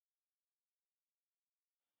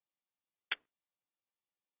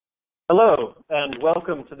Hello, and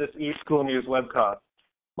welcome to this eSchool News webcast.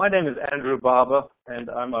 My name is Andrew Barber, and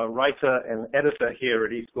I'm a writer and editor here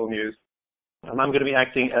at eSchool News. And I'm going to be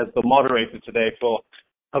acting as the moderator today for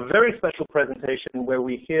a very special presentation where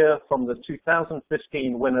we hear from the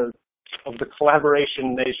 2015 winners of the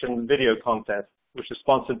Collaboration Nation video contest, which is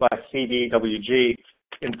sponsored by CDWG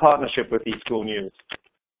in partnership with eSchool News.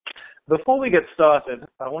 Before we get started,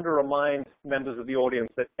 I want to remind members of the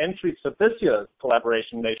audience that entries for this year's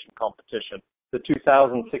Collaboration Nation competition, the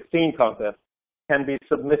 2016 contest, can be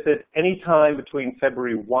submitted anytime between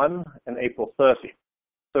February 1 and April 30.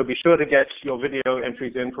 So be sure to get your video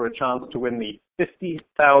entries in for a chance to win the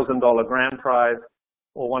 $50,000 grand prize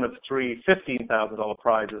or one of three $15,000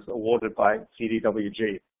 prizes awarded by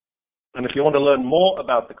CDWG. And if you want to learn more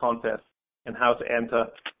about the contest and how to enter,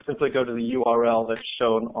 simply go to the URL that's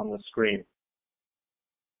shown on the screen.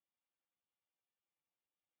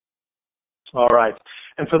 All right.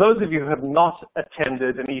 And for those of you who have not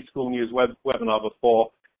attended an eSchool News webinar before,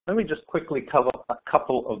 let me just quickly cover a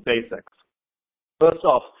couple of basics. First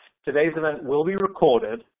off, today's event will be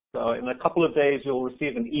recorded. So in a couple of days, you'll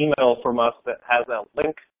receive an email from us that has a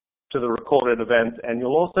link to the recorded event, and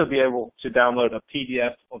you'll also be able to download a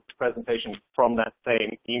PDF of the presentation from that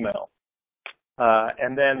same email.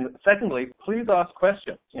 And then secondly, please ask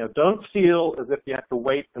questions. Don't feel as if you have to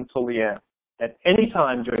wait until the end. At any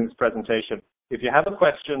time during this presentation, if you have a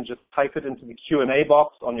question, just type it into the Q&A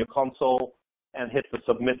box on your console and hit the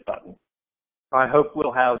submit button. I hope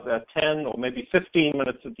we'll have 10 or maybe 15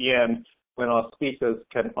 minutes at the end when our speakers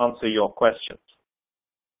can answer your questions.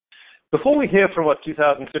 Before we hear from our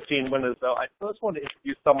 2015 winners, though, I first want to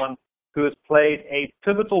introduce someone who has played a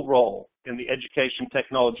pivotal role in the education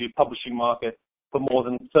technology publishing market for more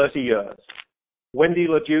than 30 years. Wendy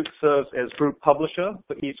LeDuc serves as group publisher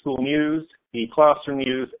for eSchool News, eClassroom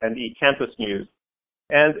News, and eCampus News.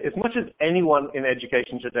 And as much as anyone in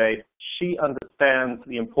education today, she understands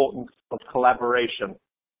the importance of collaboration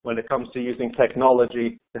when it comes to using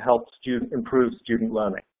technology to help improve student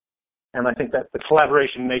learning. And I think that the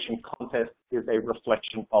Collaboration Nation contest is a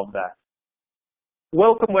reflection of that.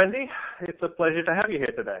 Welcome, Wendy. It's a pleasure to have you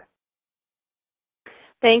here today.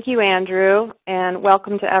 Thank you, Andrew, and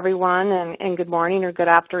welcome to everyone, and good morning or good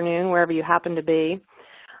afternoon, wherever you happen to be.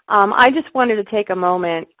 I just wanted to take a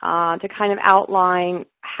moment to kind of outline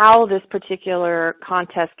how this particular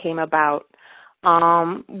contest came about.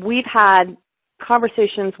 We've had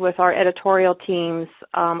conversations with our editorial teams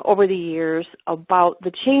over the years about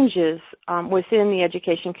the changes within the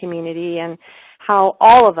education community and how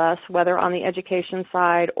all of us, whether on the education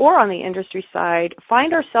side or on the industry side,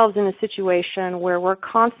 find ourselves in a situation where we're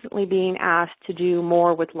constantly being asked to do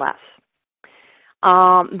more with less.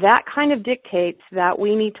 That kind of dictates that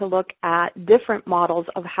we need to look at different models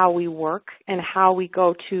of how we work and how we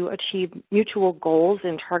go to achieve mutual goals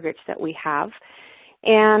and targets that we have.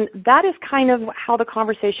 And that is kind of how the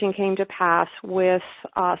conversation came to pass with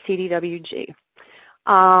CDWG.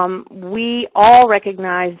 We all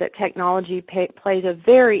recognize that technology plays a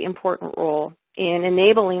very important role in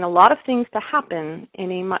enabling a lot of things to happen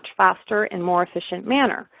in a much faster and more efficient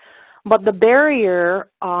manner. But the barrier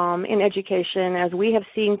in education, as we have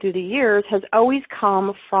seen through the years, has always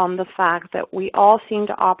come from the fact that we all seem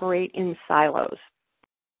to operate in silos.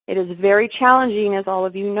 It is very challenging, as all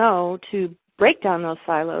of you know, to break down those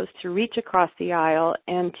silos, to reach across the aisle,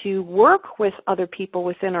 and to work with other people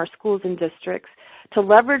within our schools and districts to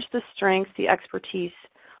leverage the strengths, the expertise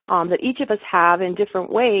that each of us have in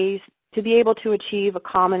different ways to be able to achieve a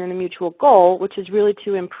common and a mutual goal, which is really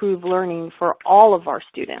to improve learning for all of our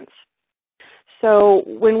students. So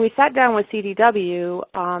when we sat down with CDW,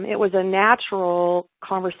 it was a natural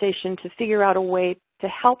conversation to figure out a way to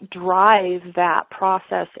help drive that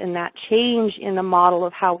process and that change in the model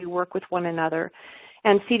of how we work with one another.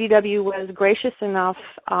 And CDW was gracious enough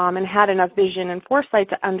and had enough vision and foresight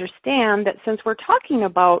to understand that since we're talking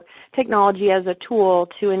about technology as a tool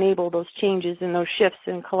to enable those changes and those shifts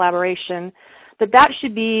in collaboration, that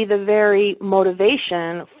should be the very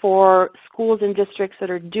motivation for schools and districts that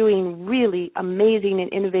are doing really amazing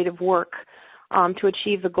and innovative work to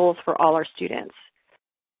achieve the goals for all our students.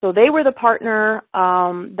 So they were the partner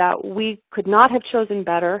that we could not have chosen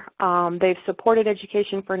better. They've supported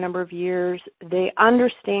education for a number of years. They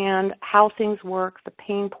understand how things work, the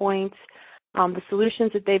pain points, the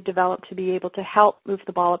solutions that they've developed to be able to help move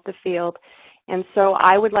the ball up the field. And so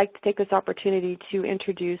I would like to take this opportunity to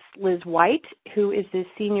introduce Liz White, who is the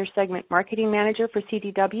Senior Segment Marketing Manager for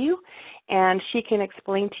CDW, and she can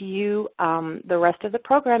explain to you the rest of the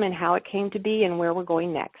program and how it came to be and where we're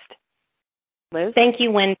going next. Liz? Thank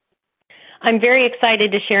you, Wendy. I'm very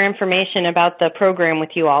excited to share information about the program with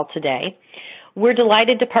you all today. We're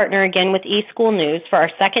delighted to partner again with eSchool News for our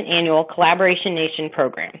second annual Collaboration Nation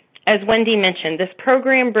program. As Wendy mentioned, this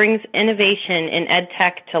program brings innovation in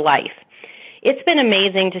EdTech to life. It's been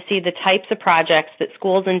amazing to see the types of projects that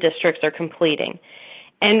schools and districts are completing.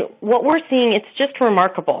 And what we're seeing, it's just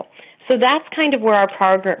remarkable. So that's kind of where our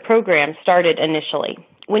program started initially.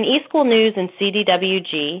 When eSchool News and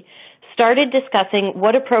CDWG started discussing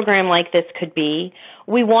what a program like this could be,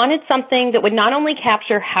 we wanted something that would not only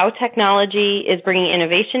capture how technology is bringing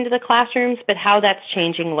innovation to the classrooms, but how that's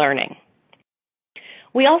changing learning.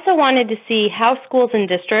 We also wanted to see how schools and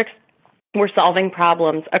districts were solving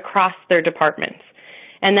problems across their departments,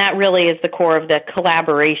 and that really is the core of the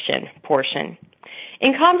collaboration portion.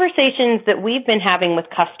 In conversations that we've been having with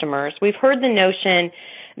customers, we've heard the notion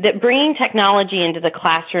that bringing technology into the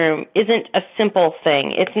classroom isn't a simple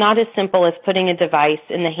thing. It's not as simple as putting a device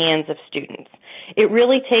in the hands of students. It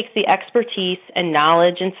really takes the expertise and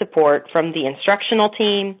knowledge and support from the instructional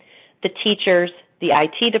team, the teachers, the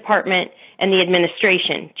IT department, and the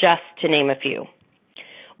administration, just to name a few.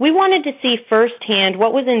 We wanted to see firsthand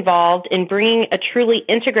what was involved in bringing a truly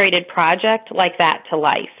integrated project like that to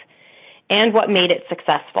life and what made it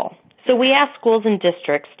successful. So we asked schools and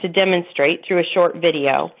districts to demonstrate through a short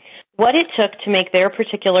video what it took to make their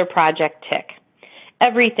particular project tick.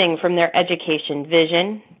 Everything from their education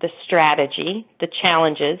vision, the strategy, the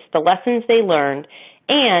challenges, the lessons they learned,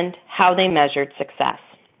 and how they measured success.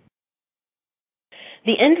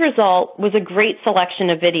 The end result was a great selection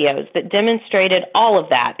of videos that demonstrated all of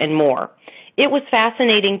that and more. It was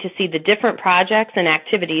fascinating to see the different projects and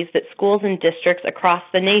activities that schools and districts across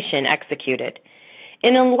the nation executed.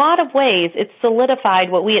 In a lot of ways, it solidified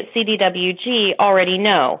what we at CDWG already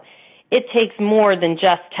know. It takes more than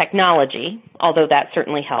just technology, although that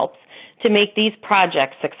certainly helps, to make these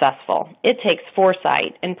projects successful. It takes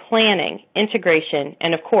foresight and planning, integration,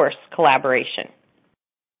 and of course, collaboration.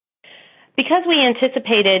 Because we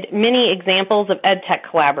anticipated many examples of EdTech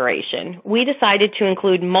collaboration, we decided to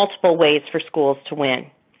include multiple ways for schools to win.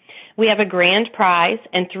 We have a grand prize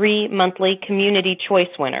and 3 monthly community choice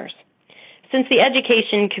winners. Since the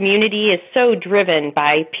education community is so driven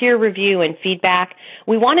by peer review and feedback,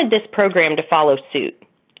 we wanted this program to follow suit.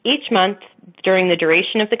 Each month during the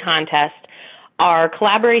duration of the contest, our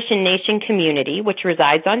Collaboration Nation community, which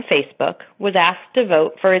resides on Facebook, was asked to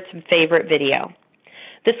vote for its favorite video.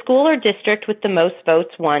 The school or district with the most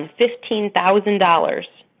votes won $15,000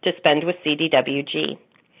 to spend with CDWG.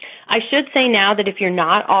 I should say now that if you're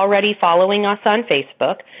not already following us on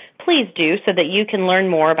Facebook, please do so that you can learn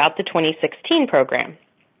more about the 2016 program.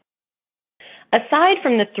 Aside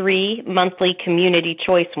from the 3 monthly community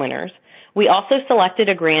choice winners, we also selected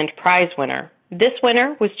a grand prize winner. This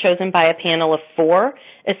winner was chosen by a panel of 4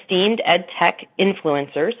 esteemed EdTech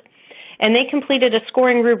influencers, and they completed a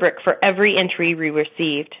scoring rubric for every entry we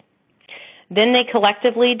received. Then they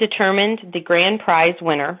collectively determined the grand prize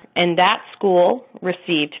winner, and that school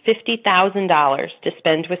received $50,000 to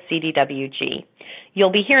spend with CDWG.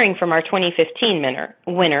 You'll be hearing from our 2015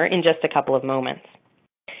 winner in just a couple of moments.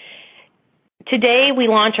 Today, we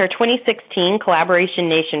launch our 2016 Collaboration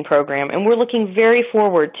Nation program, and we're looking very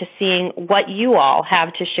forward to seeing what you all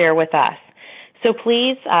have to share with us. So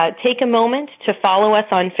please take a moment to follow us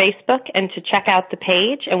on Facebook and to check out the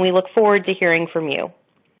page, and we look forward to hearing from you.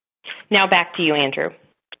 Now back to you, Andrew.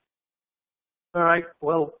 All right.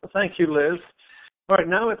 Well, thank you, Liz. All right,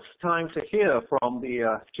 now it's time to hear from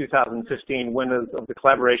the 2015 winners of the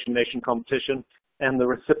Collaboration Nation competition and the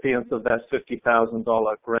recipients of that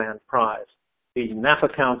 $50,000 grand prize, the Napa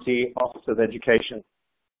County Office of Education.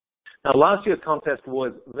 Now, last year's contest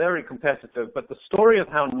was very competitive, but the story of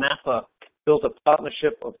how Napa built a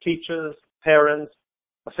partnership of teachers, parents,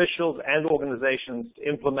 officials, and organizations to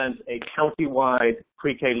implement a county-wide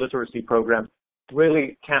pre-K literacy program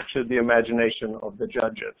really captured the imagination of the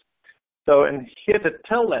judges. So, and here to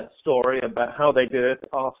tell that story about how they did it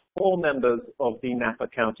are 4 members of the Napa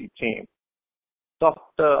County team.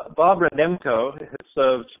 Dr. Barbara Nemko has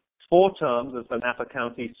served 4 terms as the Napa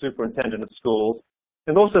County Superintendent of Schools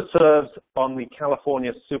and also serves on the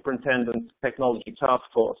California Superintendent's Technology Task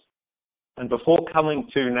Force. And before coming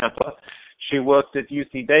to Napa, she worked at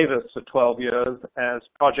UC Davis for 12 years as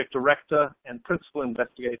project director and principal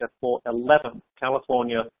investigator for 11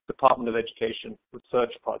 California Department of Education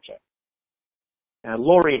research projects. And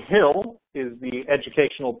Lori Hill is the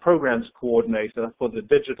educational programs coordinator for the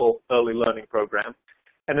Digital Early Learning Program.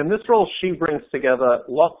 And in this role, she brings together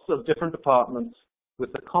lots of different departments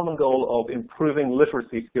with the common goal of improving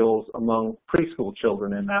literacy skills among preschool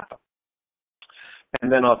children in Napa.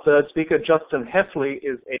 And then our third speaker, Justin Heffley,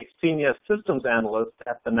 is a senior systems analyst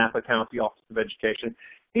at the Napa County Office of Education.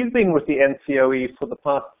 He's been with the NCOE for the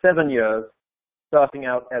past 7 years, starting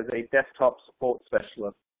out as a desktop support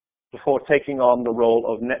specialist before taking on the role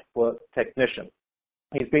of network technician.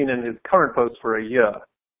 He's been in his current post for a year.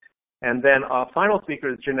 And then our final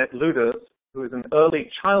speaker is Jeanette Luders, who is an early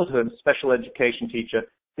childhood special education teacher,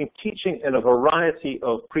 been teaching in a variety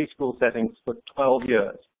of preschool settings for 12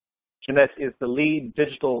 years. Jeanette is the lead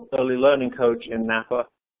digital early learning coach in Napa,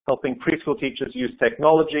 helping preschool teachers use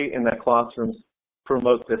technology in their classrooms to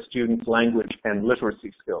promote their students' language and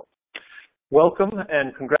literacy skills. Welcome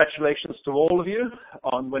and congratulations to all of you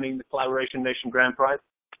on winning the Collaboration Nation Grand Prize.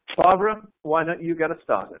 Barbara, why don't you get us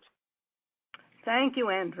started? Thank you,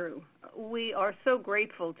 Andrew. We are so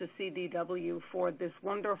grateful to CDW for this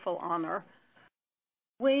wonderful honor.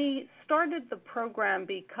 We started the program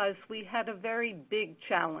because we had a very big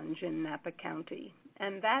challenge in Napa County,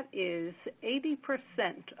 and that is 80%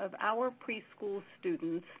 of our preschool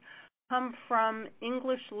students come from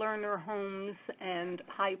English learner homes and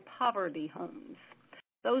high poverty homes.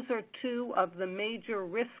 Those are two of the major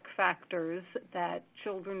risk factors that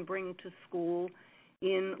children bring to school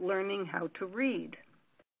in learning how to read.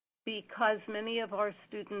 Because many of our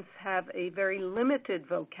students have a very limited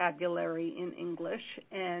vocabulary in English,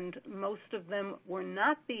 and most of them were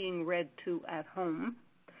not being read to at home,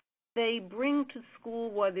 they bring to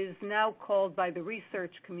school what is now called by the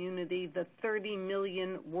research community the 30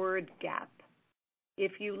 million word gap.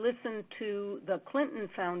 If you listen to the Clinton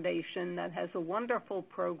Foundation that has a wonderful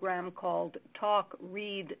program called Talk,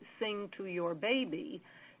 Read, Sing to Your Baby,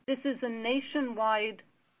 this is a nationwide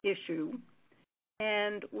issue,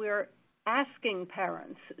 and we're asking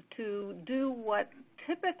parents to do what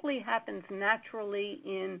typically happens naturally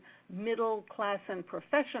in middle class and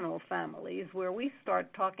professional families, where we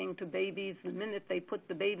start talking to babies the minute they put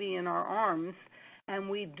the baby in our arms, and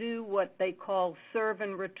we do what they call serve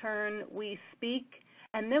and return. We speak,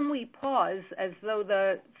 and then we pause as though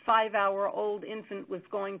the 5-hour-old infant was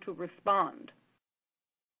going to respond.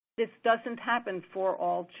 This doesn't happen for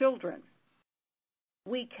all children.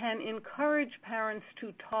 We can encourage parents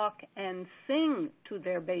to talk and sing to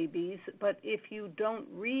their babies, but if you don't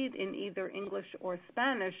read in either English or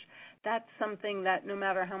Spanish, that's something that no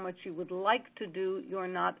matter how much you would like to do, you're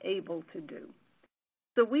not able to do.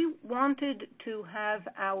 So we wanted to have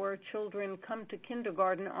our children come to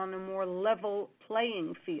kindergarten on a more level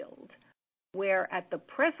playing field, where at the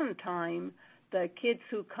present time, the kids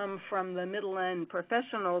who come from the middle and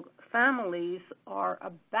professional families are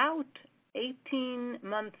about 18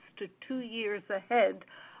 months to 2 years ahead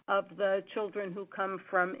of the children who come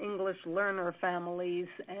from English learner families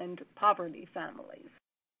and poverty families.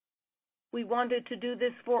 We wanted to do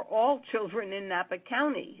this for all children in Napa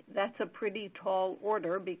County. That's a pretty tall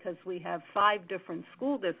order because we have 5 different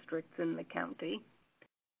school districts in the county,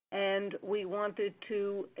 and we wanted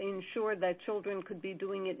to ensure that children could be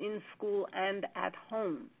doing it in school and at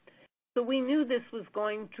home. So we knew this was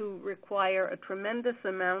going to require a tremendous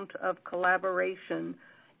amount of collaboration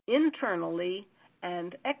internally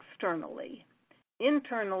and externally.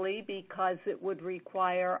 Internally, because it would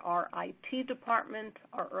require our IT department,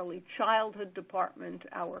 our early childhood department,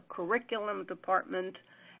 our curriculum department,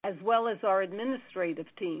 as well as our administrative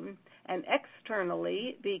team. And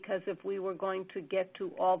externally, because if we were going to get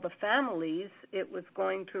to all the families, it was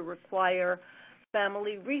going to require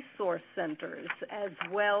family resource centers, as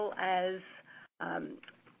well as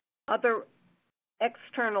other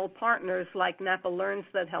external partners like Napa Learns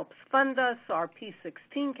that helps fund us, our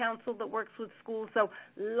P16 Council that works with schools, so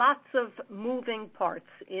lots of moving parts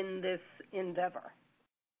in this endeavor.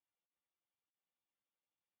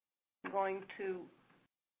 I'm going to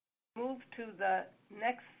move to the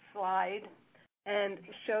next slide and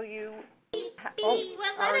show you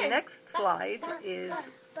our next slide is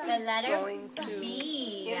the letter going to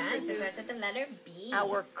B. Yes, it starts with the letter B.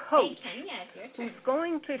 Our coach, Hey, Kenya, it's your turn. who's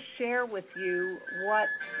going to share with you what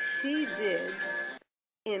she did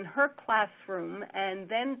in her classroom and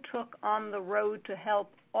then took on the road to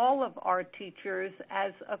help all of our teachers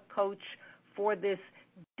as a coach for this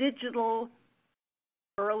digital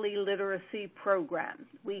early literacy program.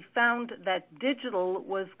 We found that digital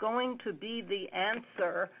was going to be the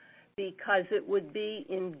answer because it would be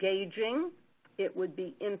engaging, it would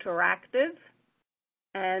be interactive,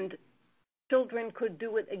 and children could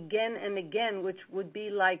do it again and again, which would be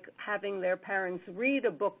like having their parents read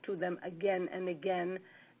a book to them again and again,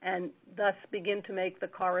 and thus begin to make the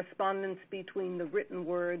correspondence between the written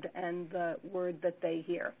word and the word that they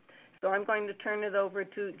hear. So I'm going to turn it over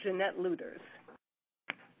to Jeanette Luders.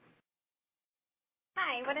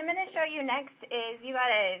 Hi, what I'm going to show you next is, you got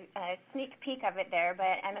a sneak peek of it there,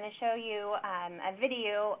 but I'm going to show you a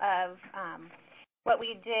video of what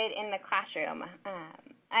we did in the classroom.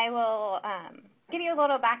 I will give you a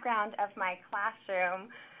little background of my classroom.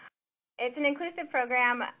 It's an inclusive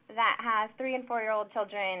program that has 3- and 4-year-old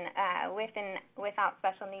children with and without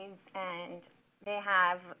special needs, and they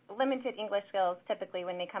have limited English skills typically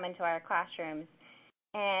when they come into our classrooms.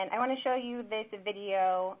 And I want to show you this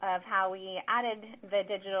video of how we added the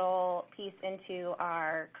digital piece into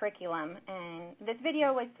our curriculum. And this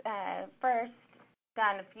video was first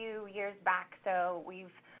done a few years back, so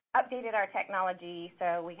we've updated our technology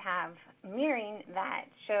so we have mirroring that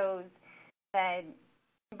shows the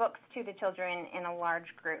books to the children in a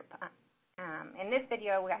large group. In this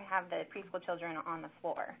video, I have the preschool children on the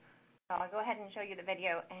floor. So I'll go ahead and show you the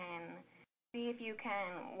video and see if you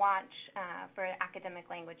can watch for academic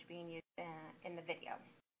language being used in the video.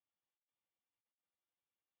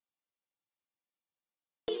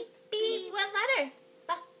 B. What letter?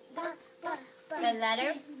 The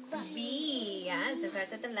letter B. Yes, it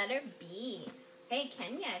starts with the letter B. Hey,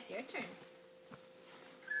 Kenya, it's your turn.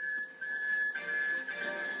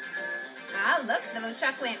 Ah, look, the little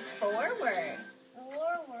truck went forward.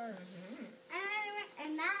 Forward.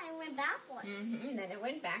 And now it went backwards. Then it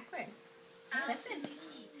went backward. Out Listen. in the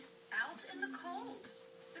heat, out in the cold,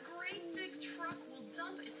 the great big truck will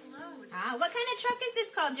dump its load. Ah, what kind of truck is this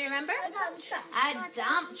called? Do you remember? A dump truck. A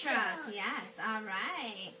dump truck. Yes, all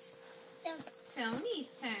right.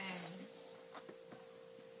 Tony's turn.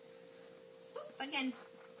 Oop, again.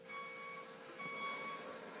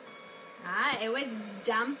 Ah, it was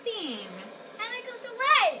dumping. And it goes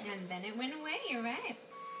away. And then it went away, you're right.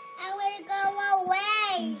 And it go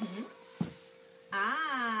away.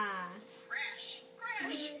 Ah. Crash,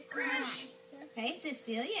 crash, crash. Okay,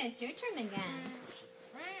 Cecilia, it's your turn again.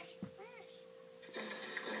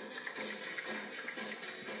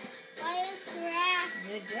 Why is crash?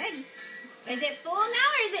 You did. Is it full now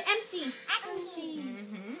or is it empty? Empty.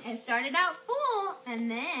 It started out full and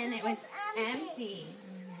then it was empty.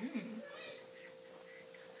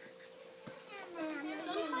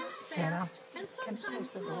 Sometimes fast and sometimes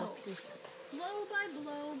slow.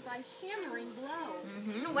 Blow by hammering blow.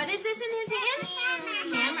 What is this in his hand?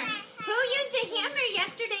 Hammer. Who used a hammer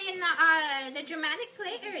yesterday in the dramatic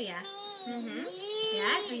play area?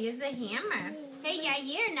 Yes, we used the hammer. Hey,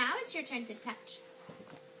 Yair, now it's your turn to touch.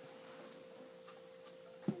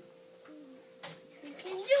 You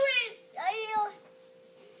can do it.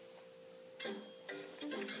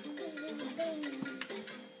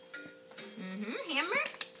 Hammer?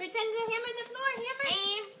 Pretend to hammer the floor. Hammer.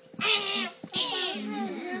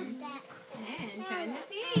 And turn the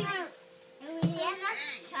page.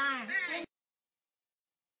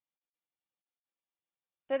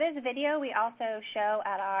 So this video we also show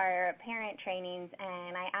at our parent trainings,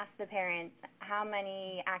 and I asked the parents how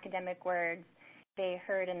many academic words they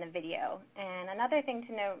heard in the video. And another thing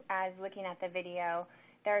to note as looking at the video,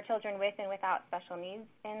 there are children with and without special needs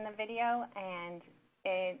in the video, and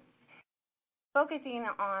it's focusing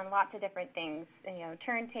on lots of different things,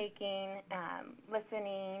 turn taking,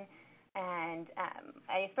 listening, and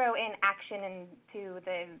I throw in action into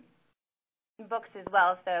the books as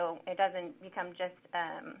well, so it doesn't become just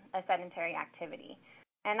a sedentary activity.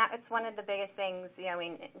 And that's one of the biggest things,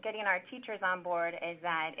 getting our teachers on board is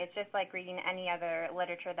that it's just like reading any other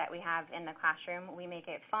literature that we have in the classroom. We make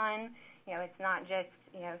it fun. It's not just,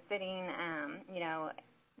 sitting,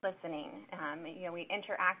 listening. We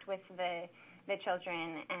interact with the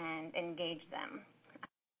children and engage them.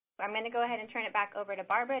 So I'm going to go ahead and turn it back over to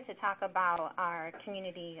Barbara to talk about our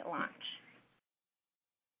community launch.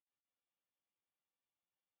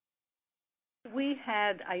 We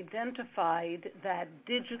had identified that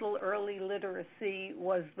digital early literacy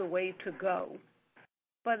was the way to go.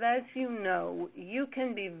 But as you know, you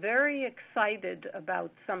can be very excited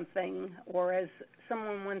about something, or as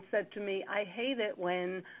someone once said to me, I hate it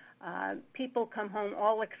when people come home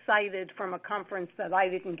all excited from a conference that I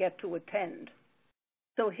didn't get to attend.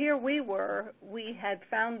 So here we were, we had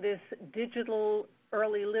found this digital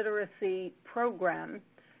early literacy program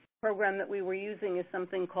that we were using is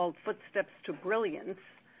something called Footsteps to Brilliance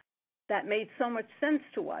that made so much sense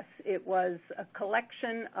to us. It was a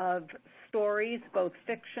collection of stories, both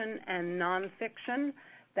fiction and nonfiction,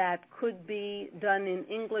 that could be done in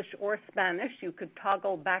English or Spanish. You could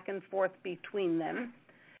toggle back and forth between them.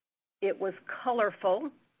 It was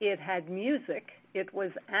colorful. It had music. It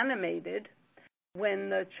was animated. When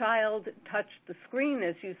the child touched the screen,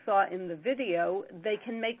 as you saw in the video, they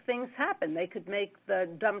can make things happen. They could make the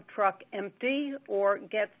dump truck empty or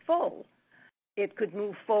get full. It could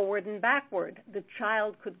move forward and backward. The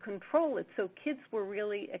child could control it, so kids were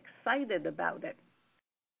really excited about it.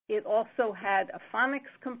 It also had a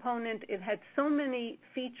phonics component. It had so many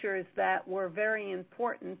features that were very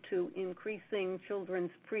important to increasing children's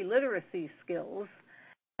pre-literacy skills,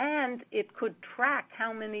 and it could track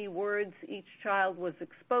how many words each child was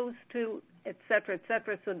exposed to, et cetera,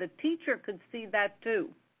 so the teacher could see that too.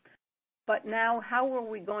 But now, how are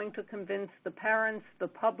we going to convince the parents, the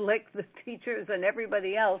public, the teachers, and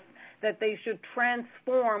everybody else that they should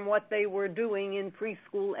transform what they were doing in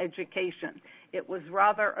preschool education? It was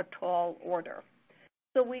rather a tall order.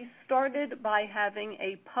 So we started by having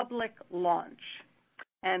a public launch,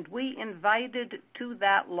 and we invited to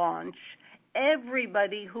that launch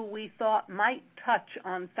everybody who we thought might touch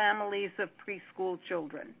on families of preschool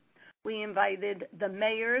children. We invited the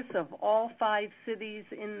mayors of all 5 cities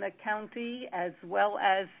in the county, as well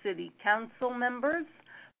as city council members,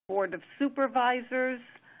 board of supervisors,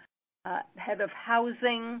 head of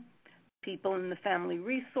housing, people in the family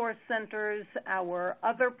resource centers, our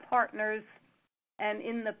other partners. And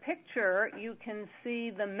in the picture, you can see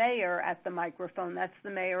the mayor at the microphone. That's the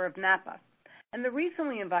mayor of Napa. And the reason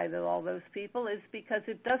we invited all those people is because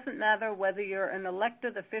it doesn't matter whether you're an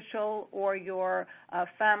elected official or you're a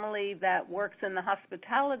family that works in the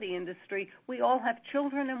hospitality industry. We all have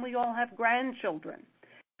children and we all have grandchildren.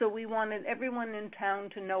 So we wanted everyone in town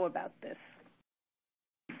to know about this.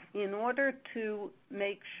 In order to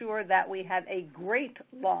make sure that we had a great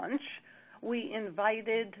launch, we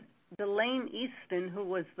invited Delane Easton, who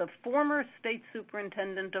was the former state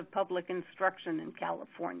superintendent of public instruction in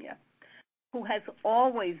California, who has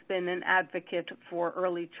always been an advocate for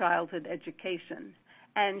early childhood education.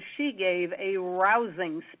 And she gave a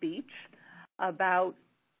rousing speech about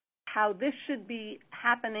how this should be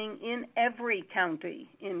happening in every county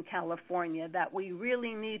in California, that we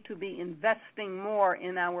really need to be investing more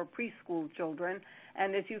in our preschool children.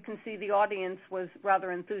 And as you can see, the audience was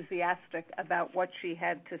rather enthusiastic about what she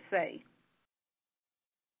had to say.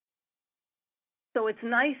 So it's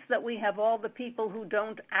nice that we have all the people who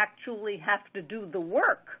don't actually have to do the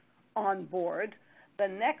work on board. The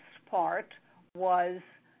next part was,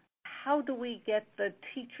 how do we get the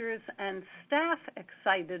teachers and staff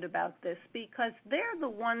excited about this? Because they're the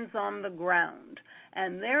ones on the ground,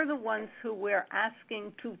 and they're the ones who we're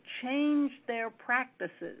asking to change their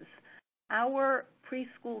practices. Our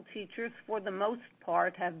preschool teachers, for the most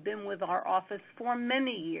part, have been with our office for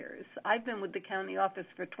many years. I've been with the county office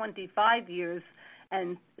for 25 years,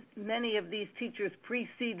 and many of these teachers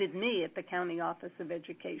preceded me at the County Office of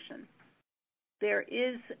Education. There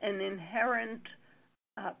is an inherent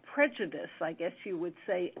prejudice, I guess you would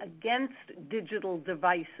say, against digital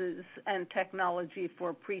devices and technology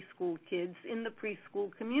for preschool kids in the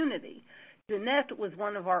preschool community. Jeanette was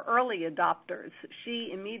one of our early adopters.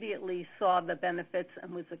 She immediately saw the benefits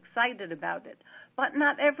and was excited about it. But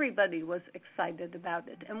not everybody was excited about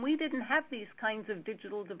it. And we didn't have these kinds of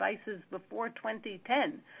digital devices before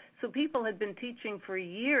 2010. So people had been teaching for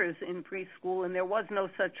years in preschool, and there was no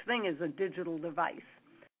such thing as a digital device.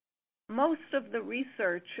 Most of the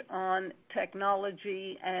research on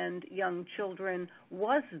technology and young children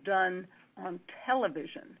was done on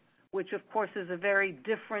television, which of course is a very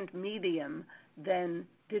different medium than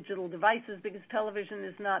digital devices because television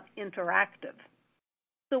is not interactive.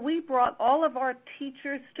 So we brought all of our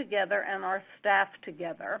teachers together and our staff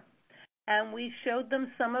together, and we showed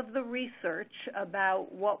them some of the research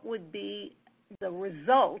about what would be the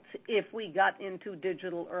result if we got into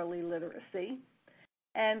digital early literacy.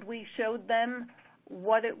 And we showed them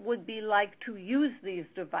what it would be like to use these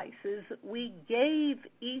devices. We gave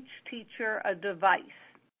each teacher a device,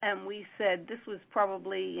 and we said, this was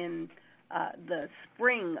probably in the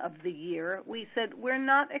spring of the year, we said, we're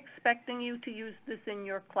not expecting you to use this in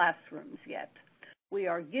your classrooms yet. We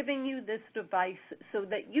are giving you this device so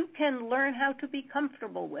that you can learn how to be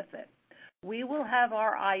comfortable with it. We will have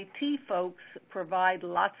our IT folks provide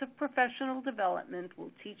lots of professional development.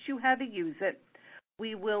 We'll teach you how to use it.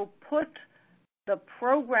 We will put the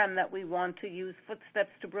program that we want to use, Footsteps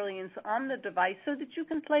to Brilliance, on the device so that you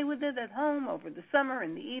can play with it at home over the summer,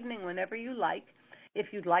 in the evening, whenever you like. If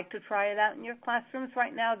you'd like to try it out in your classrooms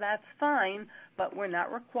right now, that's fine, but we're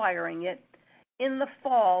not requiring it. In the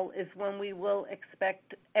fall is when we will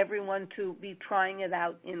expect everyone to be trying it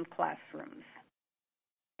out in classrooms.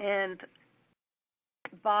 And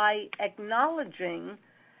by acknowledging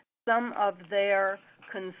some of their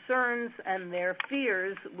concerns and their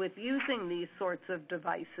fears with using these sorts of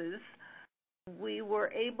devices, we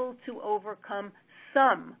were able to overcome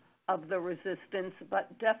some of the resistance,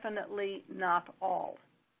 but definitely not all.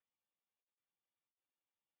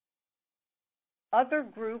 Other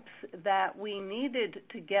groups that we needed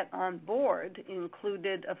to get on board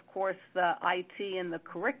included, of course, the IT and the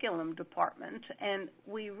curriculum department, and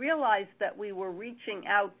we realized that we were reaching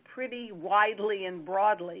out pretty widely and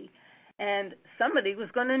broadly, and somebody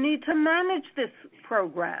was going to need to manage this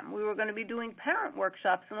program. We were going to be doing parent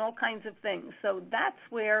workshops and all kinds of things. So that's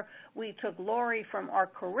where we took Lori from our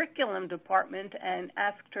curriculum department and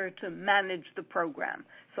asked her to manage the program.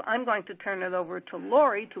 So I'm going to turn it over to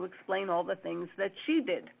Lori to explain all the things that she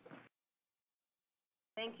did.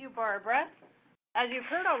 Thank you, Barbara. As you've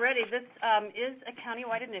heard already, this is a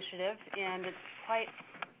countywide initiative, and it's quite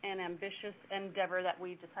an ambitious endeavor that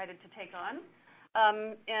we decided to take on.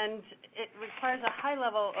 And it requires a high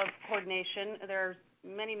level of coordination. There are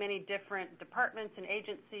many, many different departments and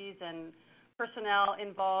agencies and personnel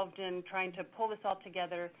involved in trying to pull this all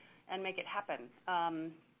together and make it happen.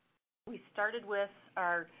 We started with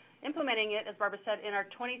implementing it, as Barbara said, in our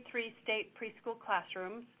 23 state preschool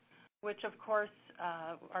classrooms, which, of course,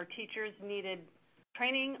 our teachers needed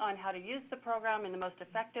training on how to use the program in the most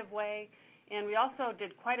effective way. And we also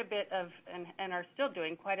did quite a bit of, and are still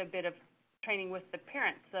doing quite a bit of training with the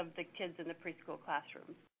parents of the kids in the preschool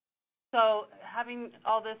classrooms. So having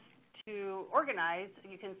all this to organize,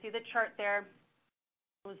 you can see the chart there.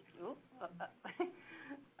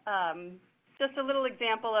 Just a little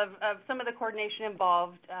example of some of the coordination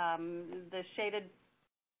involved. The shaded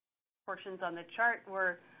portions on the chart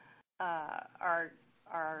were our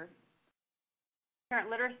parent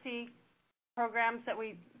literacy programs that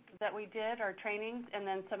we did, our trainings, and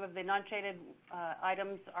then some of the non-shaded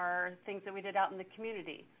items are things that we did out in the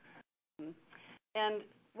community. And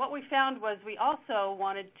what we found was we also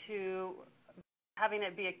wanted to, having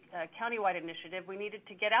it be a countywide initiative, we needed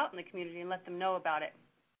to get out in the community and let them know about it.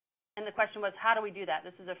 And the question was, how do we do that?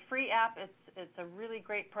 This is a free app. It's a really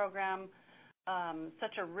great program,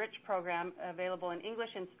 such a rich program available in English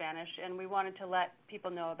and Spanish, and we wanted to let people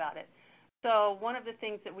know about it. So one of the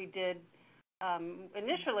things that we did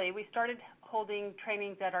initially, we started holding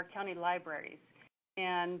trainings at our county libraries,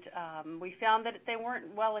 and we found that they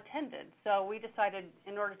weren't well attended. So we decided,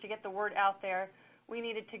 in order to get the word out there, we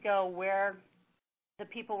needed to go where the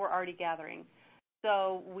people were already gathering.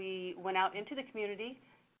 So we went out into the community,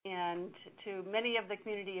 and to many of the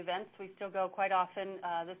community events. We still go quite often.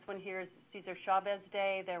 This one here is Cesar Chavez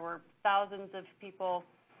Day. There were thousands of people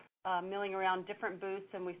milling around different booths,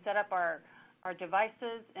 and we set up our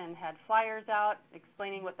devices and had flyers out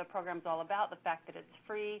explaining what the program's all about, the fact that it's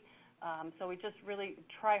free. So we just really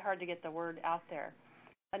try hard to get the word out there.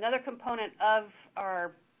 Another component of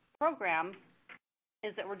our program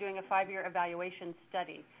is that we're doing a 5-year evaluation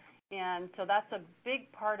study. And so that's a big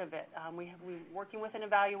part of it. We're working with an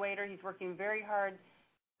evaluator. He's working very hard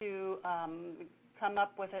to come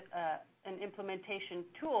up with an implementation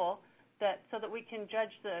tool so that we can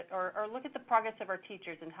judge or look at the progress of our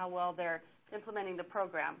teachers and how well they're implementing the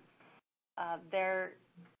program.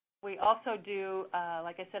 We also do,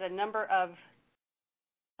 like I said, a number of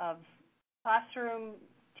classroom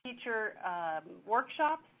teacher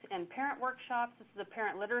workshops and parent workshops. This is a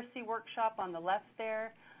parent literacy workshop on the left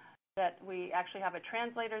there, that we actually have a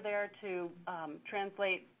translator there to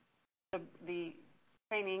translate the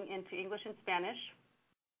training into English and Spanish.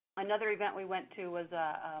 Another event we went to was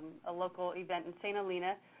a local event in St.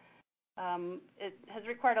 Helena. It has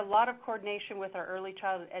required a lot of coordination with our early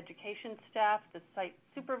childhood education staff, the site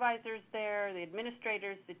supervisors there, the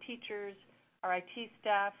administrators, the teachers. Our IT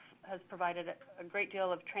staff has provided a great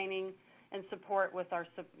deal of training and support with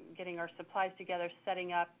getting our supplies together,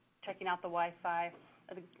 setting up, checking out the Wi-Fi,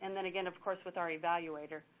 and then again, of course, with our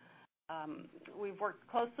evaluator. We've worked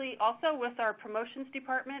closely also with our promotions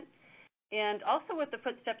department and also with the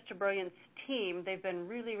Footsteps to Brilliance team. They've been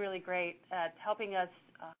really, really great at helping us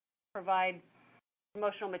provide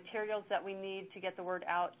promotional materials that we need to get the word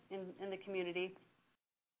out in the community.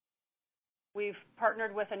 We've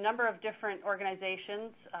partnered with a number of different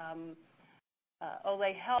organizations,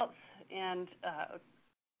 Ole Health and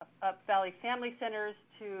Up Valley Family Centers,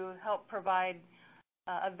 to help provide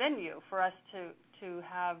a venue for us to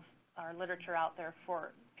have our literature out there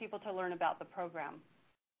for people to learn about the program.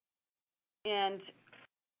 And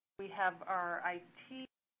we have our IT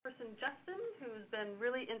person, Justin, who's been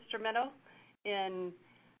really instrumental in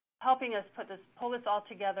helping us pull this all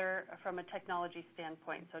together from a technology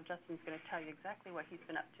standpoint. So Justin's going to tell you exactly what he's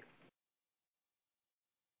been up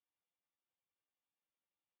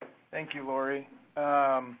to. Thank you, Lori.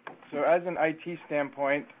 So as an IT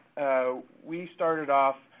standpoint, we started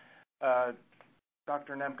off,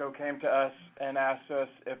 Dr. Nemko came to us and asked us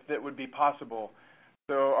if it would be possible.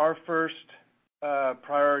 So our first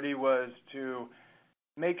priority was to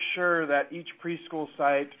make sure that each preschool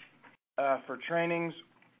site for trainings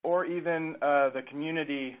or even the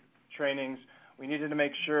community trainings, we needed to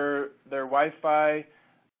make sure their Wi-Fi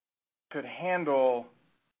could handle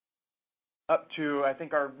up to, I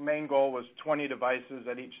think our main goal was 20 devices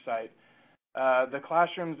at each site. The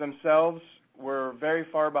classrooms themselves were very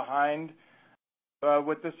far behind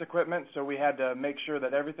with this equipment, so we had to make sure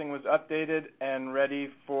that everything was updated and ready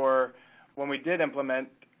for when we did implement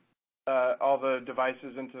all the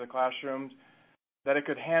devices into the classrooms, that it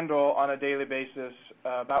could handle on a daily basis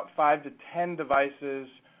about 5 to 10 devices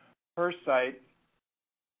per site.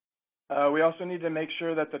 We also need to make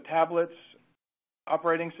sure that the tablets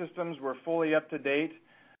operating systems were fully up to date.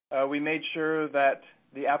 We made sure that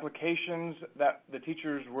the applications that the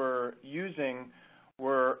teachers were using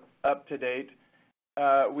were up to date.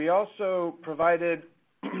 We also provided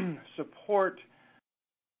support,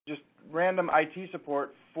 just random IT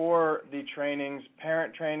support for the trainings,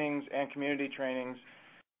 parent trainings and community trainings,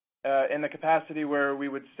 in the capacity where we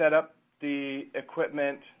would set up the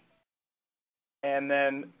equipment and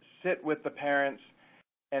then sit with the parents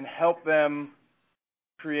and help them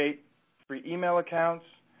create free email accounts,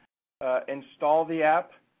 install the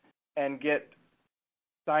app, and get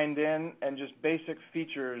signed in, and just basic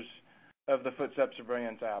features of the Footsteps of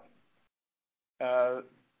Brilliance app.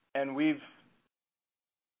 And we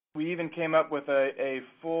even came up with a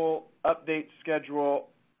full update schedule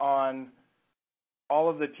on all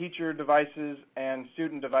of the teacher devices and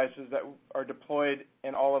student devices that are deployed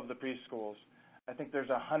in all of the preschools. I think there's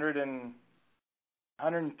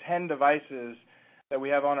 110 devices that we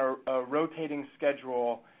have on a rotating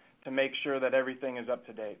schedule to make sure that everything is up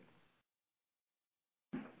to date.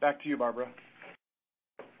 Back to you, Barbara.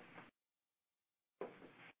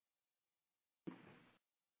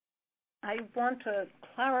 I want to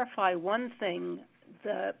clarify one thing.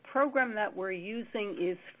 The program that we're using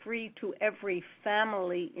is free to every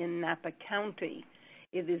family in Napa County.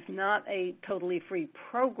 It is not a totally free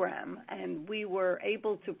program, and we were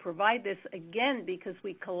able to provide this again because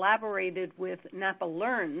we collaborated with Napa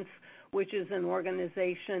Learns, which is an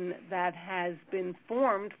organization that has been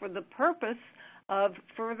formed for the purpose of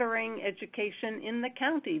furthering education in the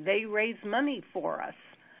county. They raise money for us.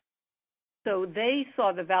 So they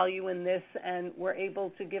saw the value in this and were able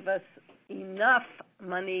to give us enough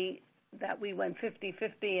money that we went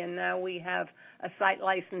 50-50, and now we have a site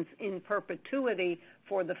license in perpetuity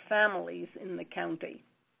for the families in the county.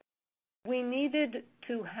 We needed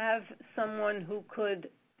to have someone who could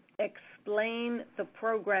explain the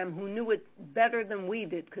program, who knew it better than we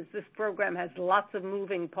did, because this program has lots of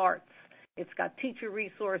moving parts. It's got teacher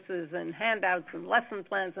resources and handouts and lesson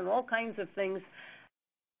plans and all kinds of things.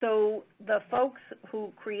 So the folks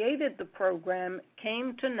who created the program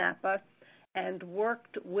came to Napa and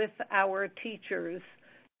worked with our teachers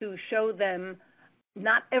to show them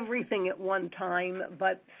not everything at one time,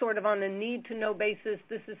 but sort of on a need-to-know basis.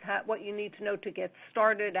 This is what you need to know to get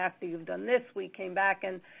started. After you've done this, we came back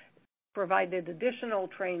and provided additional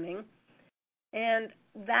training, and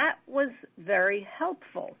that was very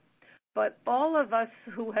helpful. But all of us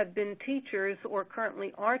who have been teachers or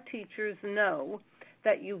currently are teachers know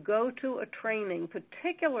that you go to a training,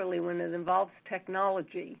 particularly when it involves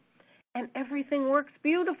technology, and everything works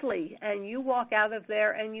beautifully, and you walk out of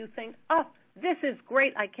there and you think, oh, this is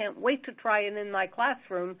great, I can't wait to try it in my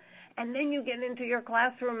classroom, and then you get into your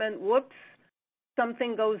classroom and whoops,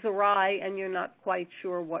 something goes awry and you're not quite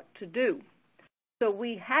sure what to do. So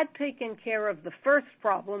we had taken care of the first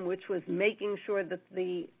problem, which was making sure that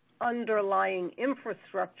the underlying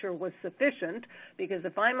infrastructure was sufficient, because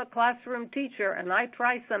if I'm a classroom teacher and I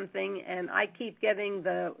try something and I keep getting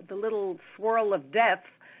the little swirl of death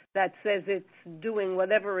that says it's doing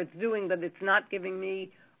whatever it's doing, but it's not giving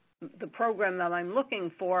me the program that I'm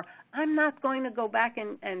looking for, I'm not going to go back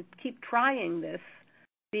and keep trying this,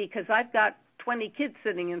 because I've got 20 kids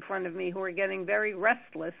sitting in front of me who are getting very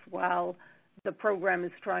restless while the program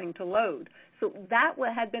is trying to load. So that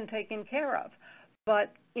had been taken care of.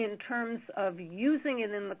 But in terms of using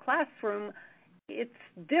it in the classroom, it's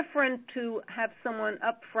different to have someone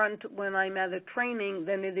up front when I'm at a training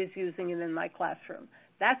than it is using it in my classroom.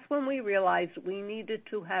 That's when we realized we needed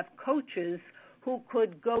to have coaches who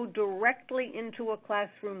could go directly into a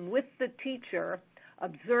classroom with the teacher,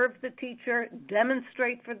 observe the teacher,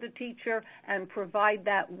 demonstrate for the teacher, and provide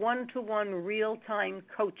that one-to-one real-time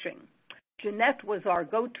coaching. Jeanette was our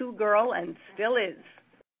go-to girl and still is.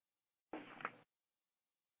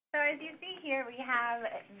 So as you see here, we have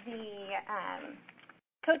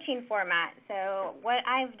coaching format. So what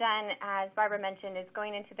I've done, as Barbara mentioned, is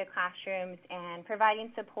going into the classrooms and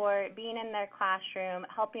providing support, being in their classroom,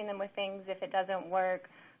 helping them with things if it doesn't work,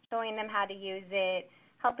 showing them how to use it,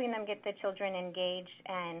 helping them get the children engaged.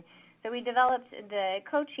 And so we developed the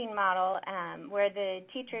coaching model where the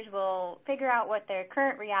teachers will figure out what their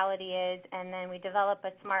current reality is, and then we develop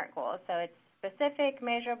a SMART goal. So it's specific,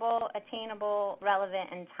 measurable, attainable, relevant,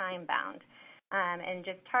 and time-bound. And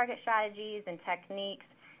just target strategies and techniques,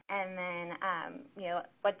 and then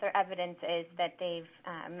what their evidence is that they've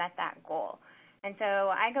met that goal. And so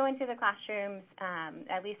I go into the classrooms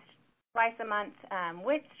at least twice a month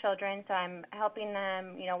with children, so I'm helping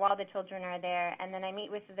them, while the children are there, and then I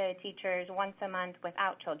meet with the teachers once a month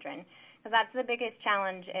without children. Because that's the biggest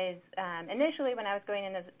challenge is initially when I was going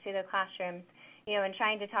into the classrooms, and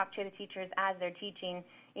trying to talk to the teachers as they're teaching,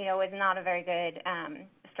 was not a very good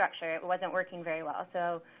structure. It wasn't working very well.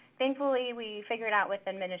 So thankfully, we figured out with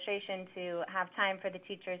administration to have time for the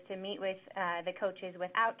teachers to meet with the coaches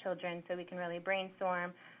without children so we can really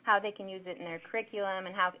brainstorm how they can use it in their curriculum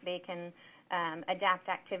and how they can adapt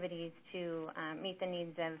activities to meet the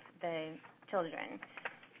needs of the children.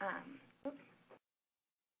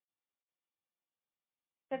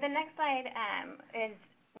 So the next slide is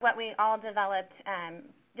what we all developed,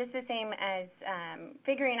 just the same as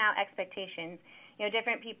figuring out expectations.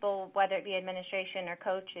 Different people, whether it be administration or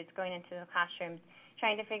coaches going into the classrooms,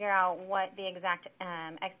 trying to figure out what the exact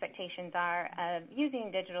expectations are of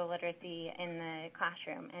using digital literacy in the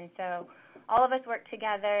classroom. And so all of us worked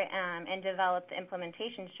together and developed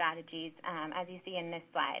implementation strategies, as you see in this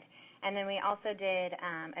slide. And then we also did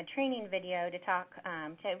a training video to talk,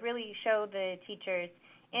 to really show the teachers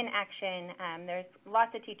in action. There's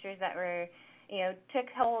lots of teachers that were, took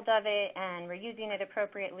hold of it and were using it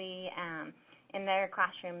appropriately in their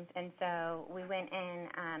classrooms, and so we went in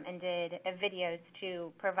and did videos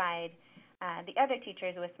to provide the other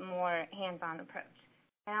teachers with more hands-on approach.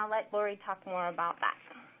 And I'll let Lori talk more about that.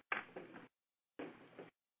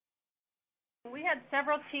 We had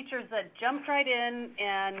several teachers that jumped right in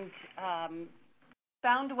and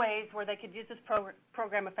found ways where they could use this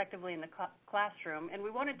program effectively in the classroom, and we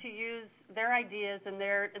wanted to use their ideas and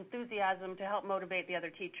their enthusiasm to help motivate the other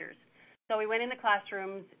teachers. So we went in the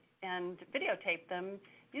classrooms and videotaped them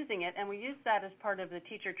using it, and we used that as part of the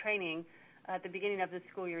teacher training at the beginning of the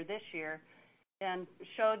school year this year, and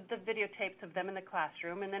showed the videotapes of them in the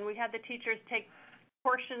classroom. And then we had the teachers take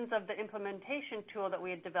portions of the implementation tool that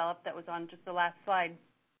we had developed that was on just the last slide,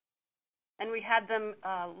 and we had them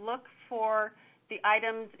look for the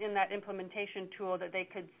items in that implementation tool that they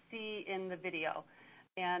could see in the video.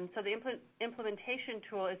 And so the implementation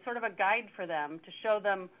tool is sort of a guide for them to show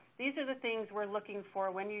them these are the things we're looking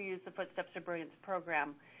for when you use the Footsteps to Brilliance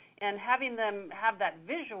program. And having them have that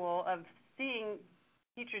visual of seeing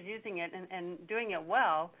teachers using it and doing it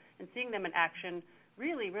well and seeing them in action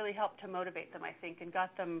really, really helped to motivate them, I think, and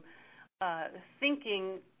got them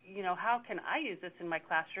thinking, how can I use this in my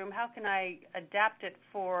classroom? How can I adapt it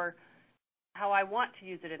for how I want to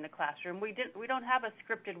use it in the classroom? We don't have a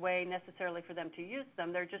scripted way necessarily for them to use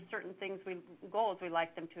them. There are just certain things, goals we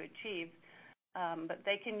like them to achieve. But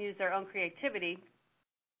they can use their own creativity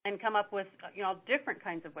and come up with different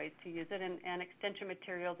kinds of ways to use it and extension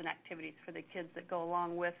materials and activities for the kids that go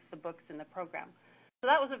along with the books in the program. So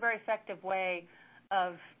that was a very effective way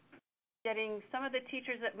of getting some of the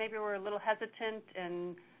teachers that maybe were a little hesitant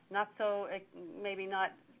and maybe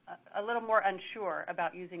not a little more unsure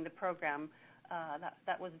about using the program.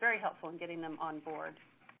 That was very helpful in getting them on board.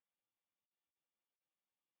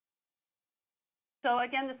 So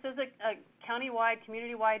again, this is a county-wide,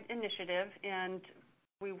 community-wide initiative, and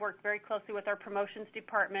we worked very closely with our promotions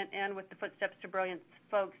department and with the Footsteps to Brilliance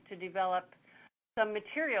folks to develop some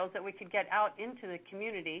materials that we could get out into the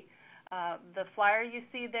community. The flyer you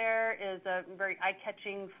see there is a very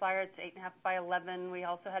eye-catching flyer. It's 8.5 by 11. We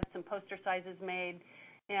also had some poster sizes made,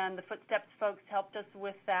 and the Footsteps folks helped us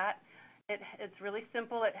with that. It's really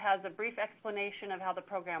simple. It has a brief explanation of how the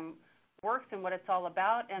program works and what it's all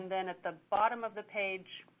about, and then at the bottom of the page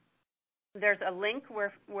there's a link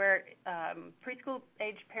where preschool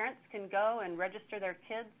age parents can go and register their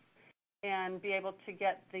kids and be able to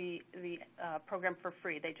get the program for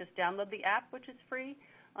free. They just download the app, which is free,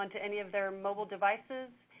 onto any of their mobile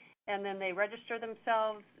devices, and then they register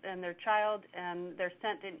themselves and their child, and they're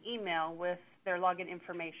sent an email with their login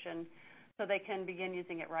information so they can begin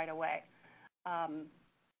using it right away.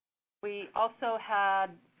 We also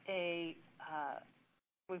had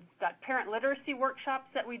we've got parent literacy workshops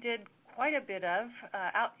that we did quite a bit of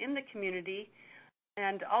out in the community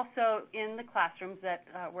and also in the classrooms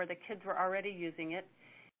where the kids were already using it.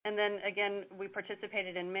 And then again, we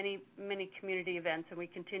participated in many community events, and we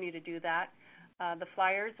continue to do that. The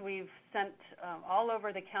flyers we've sent all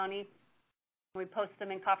over the county. We post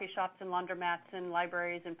them in coffee shops and laundromats and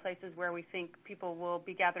libraries and places where we think people will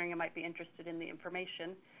be gathering and might be interested in the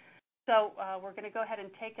information. So we're going to go ahead and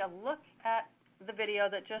take a look at the video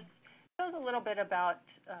that just shows a little bit about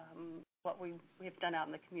what we've done out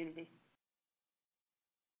in the community.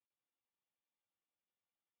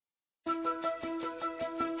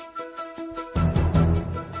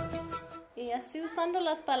 Y así usando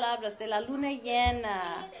las palabras de la luna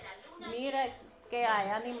llena, mira que hay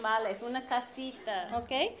animales, una casita,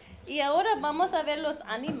 ¿ok? Y ahora vamos a ver los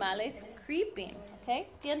animales creeping, ¿ok?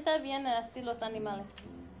 Sienta bien así los animales.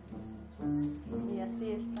 Y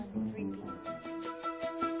así están creeping.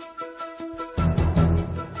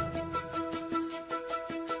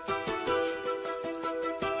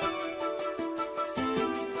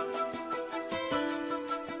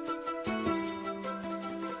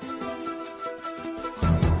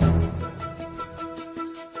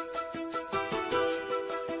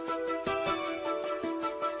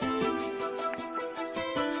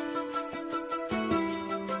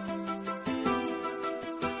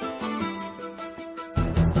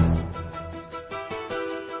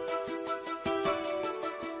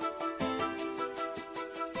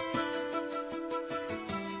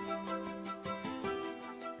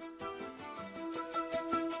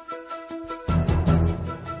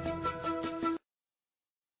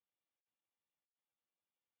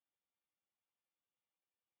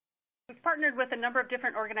 We've partnered with a number of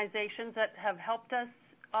different organizations that have helped us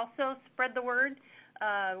also spread the word.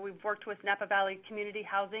 We've worked with Napa Valley Community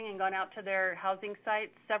Housing and gone out to their housing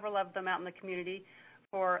sites, several of them out in the community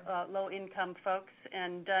for low-income folks,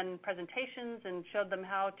 and done presentations and showed them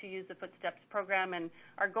how to use the Footsteps program. And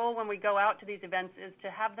our goal when we go out to these events is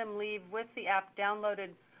to have them leave with the app downloaded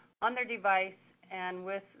on their device and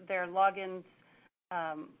with their logins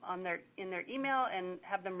in their email, and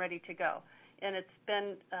have them ready to go. And it's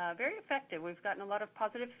been very effective. We've gotten a lot of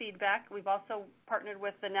positive feedback. We've also partnered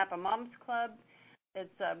with the Napa Moms Club.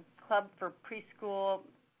 It's a club for preschool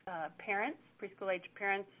parents, preschool-age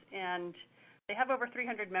parents, and they have over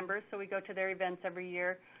 300 members, so we go to their events every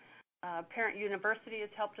year. Parent University has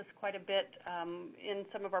helped us quite a bit in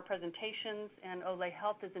some of our presentations, and Olay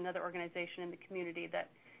Health is another organization in the community that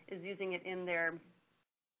is using it in their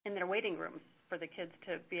waiting rooms for the kids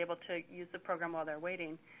to be able to use the program while they're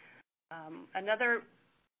waiting. Another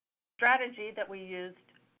strategy that we used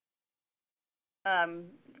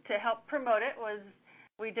to help promote it was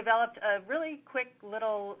we developed a really quick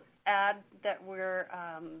little ad that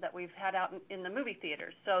we've had out in the movie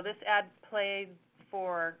theaters. So this ad played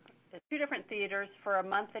for 2 different theaters for a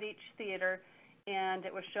month at each theater, and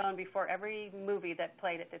it was shown before every movie that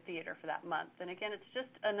played at the theater for that month. And again, it's just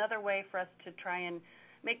another way for us to try and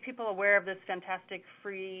make people aware of this fantastic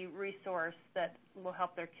free resource that will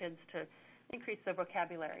help their kids to increase their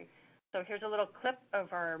vocabulary. So here's a little clip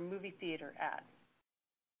of our movie theater ad.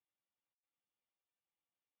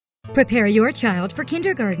 Prepare your child for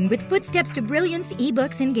kindergarten with Footsteps to Brilliance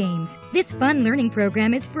ebooks and games. This fun learning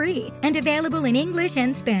program is free and available in English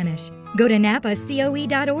and Spanish. Go to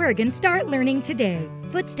napacoe.org and start learning today.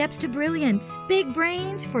 Footsteps to Brilliance. Big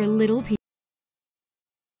brains for little people.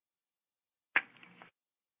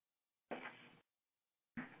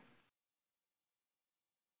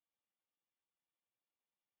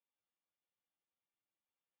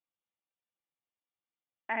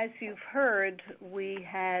 As you've heard, we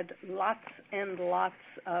had lots and lots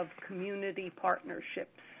of community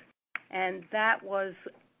partnerships, and that was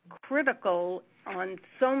critical on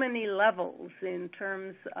so many levels in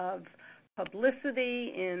terms of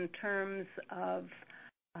publicity, in terms of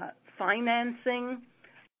financing.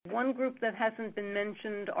 One group that hasn't been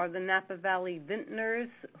mentioned are the Napa Valley Vintners,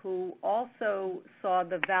 who also saw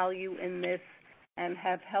the value in this and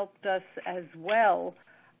have helped us as well.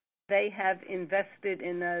 They have invested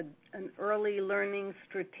in an early learning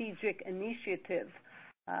strategic initiative.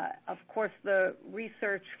 Of course, the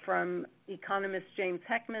research from economist James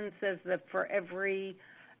Heckman says that for every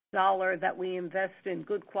dollar that we invest in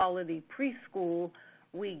good quality preschool,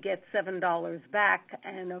 we get $7 back,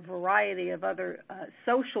 and a variety of other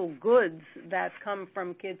social goods that come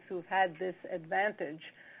from kids who've had this advantage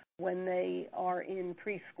when they are in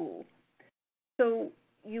preschool. So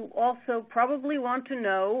you also probably want to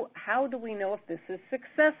know, how do we know if this is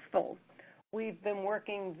successful? We've been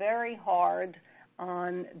working very hard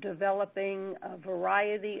on developing a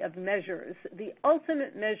variety of measures. The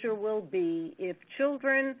ultimate measure will be if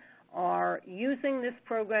children are using this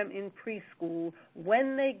program in preschool.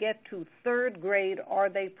 When they get to third grade, are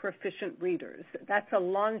they proficient readers? That's a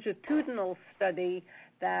longitudinal study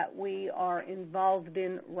that we are involved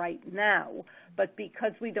in right now. But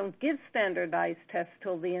because we don't give standardized tests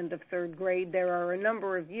till the end of third grade, there are a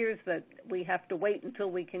number of years that we have to wait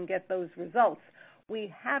until we can get those results.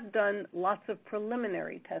 We have done lots of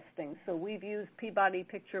preliminary testing. So we've used Peabody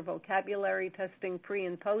Picture vocabulary testing pre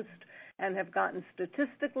and post and have gotten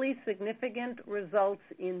statistically significant results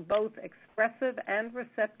in both expressive and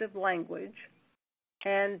receptive language.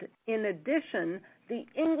 And in addition, the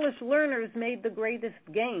English learners made the greatest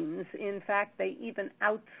gains. In fact, they even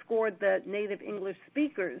outscored the native English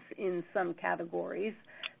speakers in some categories.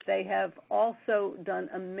 They have also done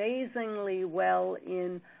amazingly well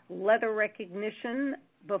in letter recognition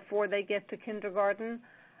before they get to kindergarten,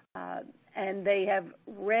 and they have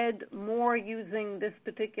read more using this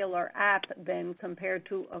particular app than compared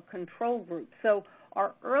to a control group. So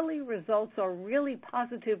our early results are really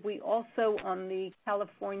positive. We also, on the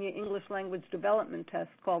California English Language Development Test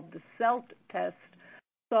called the CELT test,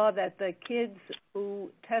 saw that the kids who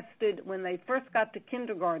tested when they first got to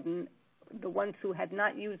kindergarten, the ones who had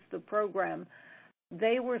not used the program,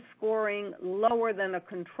 they were scoring lower than a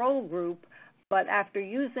control group, but after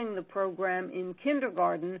using the program in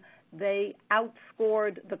kindergarten, they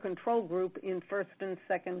outscored the control group in first and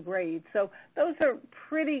second grade. So those are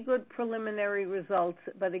pretty good preliminary results,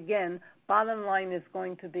 but again, bottom line is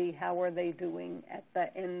going to be how are they doing at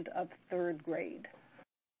the end of third grade.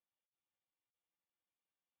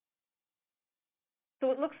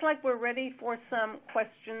 So it looks like we're ready for some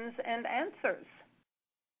questions and answers.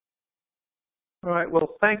 All right.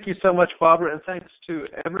 Well, thank you so much, Barbara, and thanks to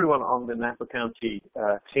everyone on the Napa County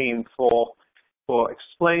team for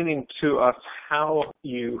explaining to us how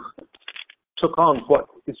you took on what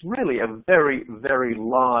is really a very, very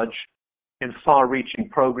large and far-reaching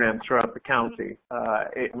program throughout the county.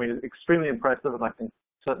 I mean, it's extremely impressive, and I can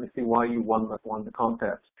certainly see why you won the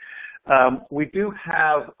contest. We do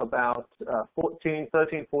have about 13,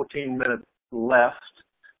 14 minutes left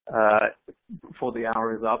before the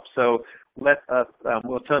hour is up, so let us,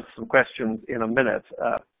 we'll turn to some questions in a minute.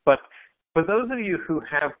 But for those of you who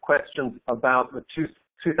have questions about the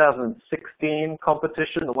 2016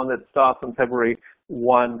 competition, the one that starts on February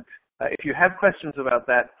 1, if you have questions about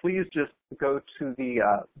that, please just go to the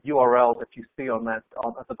URL that you see on that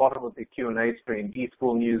at the bottom of the Q&A screen,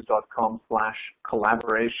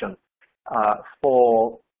 eschoolnews.com/collaboration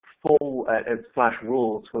for full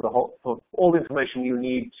 /rules for all the information you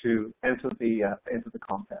need to enter the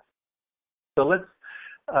contest. So let's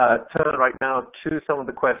turn right now to some of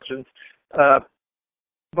the questions.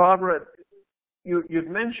 Barbara, you'd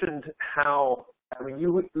mentioned how, I mean,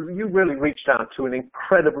 you really reached out to an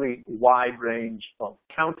incredibly wide range of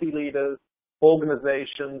county leaders,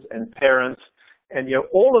 organizations, and parents, and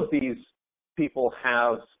all of these people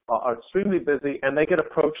are extremely busy, and they get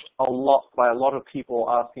approached a lot by a lot of people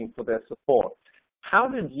asking for their support. How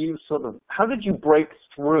did you break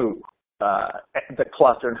through the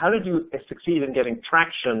cluster, and how did you succeed in getting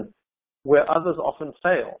traction where others often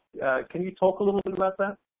fail? Can you talk a little bit about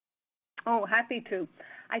that? Oh, happy to.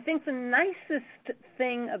 I think the nicest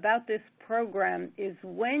thing about this program is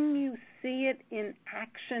when you see it in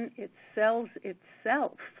action, it sells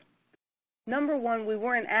itself. Number one, we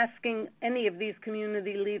weren't asking any of these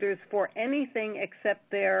community leaders for anything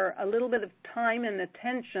except a little bit of time and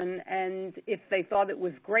attention, and if they thought it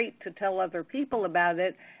was great, to tell other people about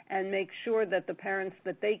it and make sure that the parents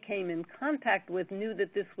that they came in contact with knew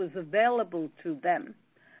that this was available to them.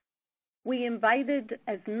 We invited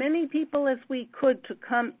as many people as we could to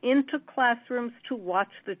come into classrooms to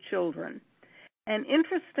watch the children. And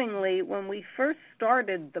interestingly, when we first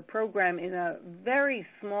started the program in a very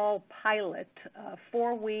small pilot,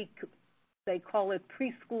 4-week, they call it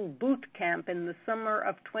preschool boot camp in the summer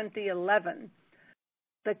of 2011,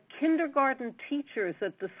 the kindergarten teachers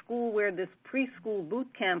at the school where this preschool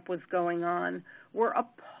boot camp was going on were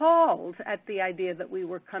appalled at the idea that we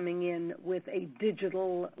were coming in with a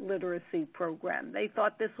digital literacy program. They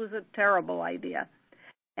thought this was a terrible idea.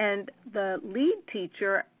 And the lead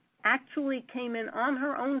teacher actually came in on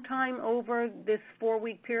her own time over this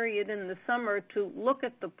 4-week period in the summer to look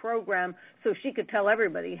at the program so she could tell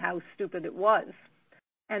everybody how stupid it was.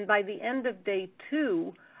 And by the end of day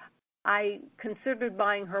 2, I considered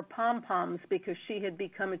buying her pom-poms because she had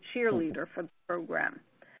become a cheerleader for the program.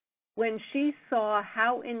 When she saw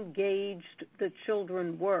how engaged the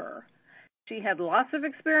children were She had lots of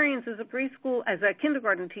experience as a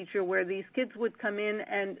kindergarten teacher, where these kids would come in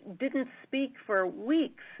and didn't speak for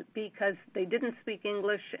weeks because they didn't speak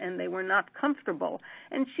English and they were not comfortable.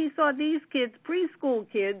 And she saw these kids,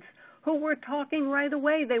 preschool kids, who were talking right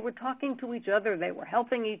away. They were talking to each other. They were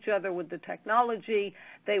helping each other with the technology.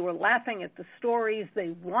 They were laughing at the stories. They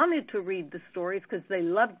wanted to read the stories because they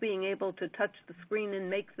loved being able to touch the screen and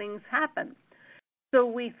make things happen. So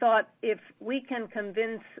we thought, if we can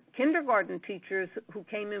convince kindergarten teachers who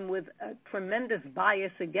came in with a tremendous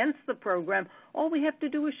bias against the program, all we have to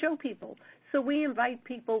do is show people. So we invite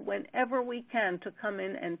people whenever we can to come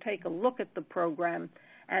in and take a look at the program,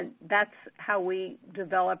 and that's how we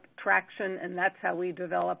develop traction, and that's how we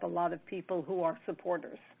develop a lot of people who are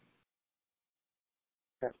supporters.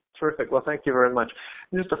 Okay, terrific. Well, thank you very much.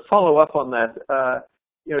 And just to follow up on that,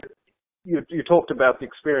 you talked about the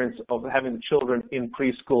experience of having the children in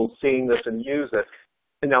preschool seeing this and use it.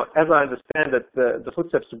 And now, as I understand it, the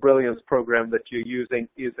Footsteps to Brilliance program that you're using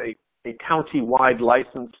is a county-wide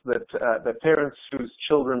license that parents whose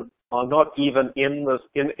children are not even in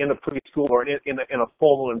a preschool or in a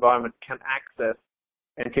formal environment can access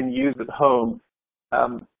and can use at home.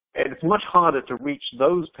 And it's much harder to reach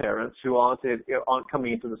those parents who aren't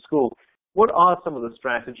coming into the school. What are some of the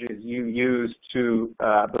strategies you use to,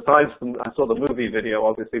 besides I saw the movie video,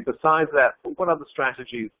 obviously, besides that, what other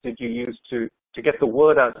strategies did you use to get the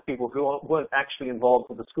word out to people who weren't actually involved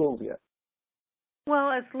with the schools yet?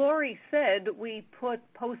 Well, as Lori said, we put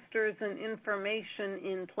posters and information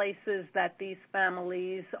in places that these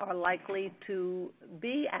families are likely to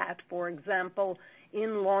be at. For example, in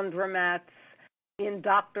laundromats, in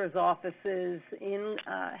doctor's offices, in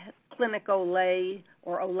Clinic Olay,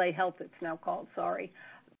 or Olay Health it's now called, sorry,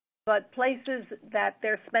 but places that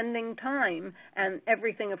they're spending time, and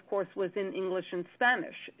everything, of course, was in English and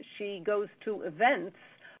Spanish. She goes to events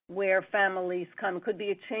where families come. It could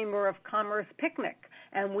be a Chamber of Commerce picnic,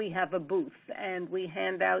 and we have a booth, and we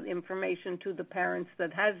hand out information to the parents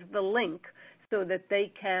that has the link so that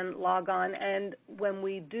they can log on. And when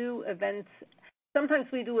we do events, sometimes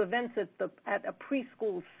we do events at a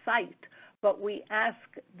preschool site, but we ask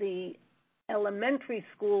the elementary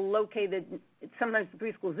school located, sometimes the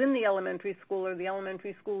preschool is in the elementary school or the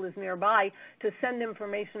elementary school is nearby, to send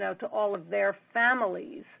information out to all of their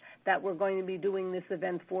families that we're going to be doing this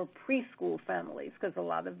event for preschool families, because a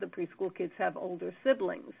lot of the preschool kids have older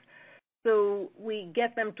siblings. So we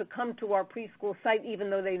get them to come to our preschool site even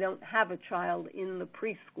though they don't have a child in the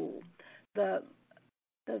preschool. The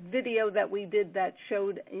video that we did that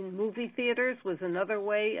showed in movie theaters was another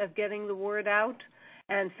way of getting the word out,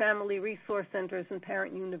 and family resource centers and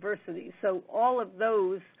parent universities. So all of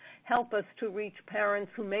those help us to reach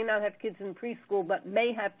parents who may not have kids in preschool but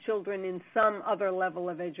may have children in some other level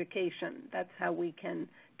of education. That's how we can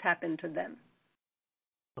tap into them.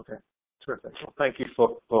 Okay, terrific. Well, thank you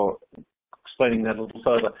for explaining that a little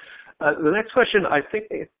further. The next question, I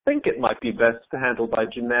think it might be best handled by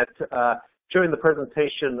Jeanette. During the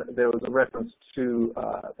presentation, there was a reference to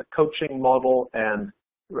the coaching model and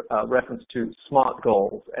reference to SMART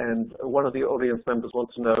goals. And one of the audience members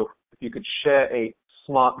wants to know if you could share a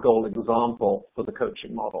SMART goal example for the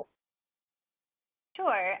coaching model.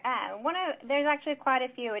 Sure. There's actually quite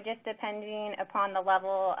a few, just depending upon the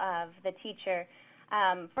level of the teacher.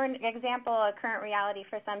 For example, a current reality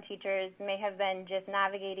for some teachers may have been just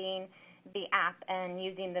navigating the app and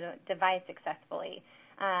using the device successfully.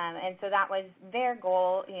 And so that was their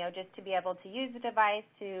goal, just to be able to use the device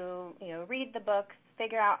to, read the books,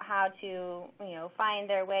 figure out how to, find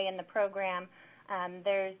their way in the program.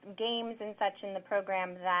 There's games and such in the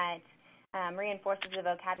program that reinforces the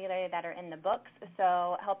vocabulary that are in the books,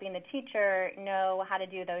 so helping the teacher know how to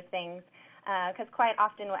do those things. Because quite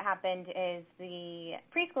often what happened is the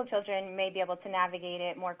preschool children may be able to navigate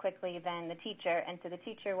it more quickly than the teacher, and so the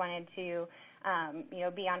teacher wanted to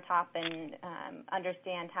be on top and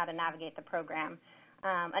understand how to navigate the program.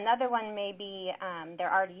 Another one may be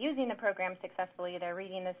they're already using the program successfully, they're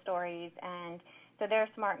reading the stories, and so their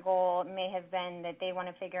SMART goal may have been that they want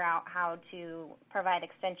to figure out how to provide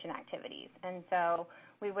extension activities. And so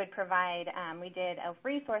we would provide, we did a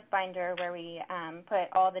resource binder where we put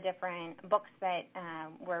all the different books that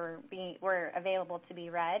were available to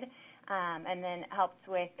be read, and then helped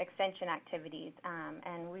with extension activities.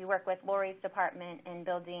 And we work with Lori's department in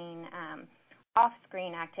building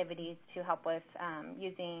off-screen activities to help with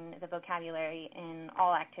using the vocabulary in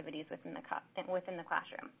all activities within the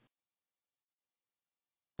classroom.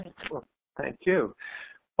 Well, thank you.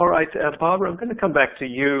 All right, Barbara, I'm going to come back to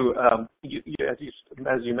you. As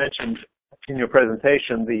you mentioned in your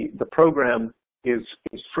presentation, the program is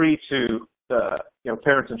free to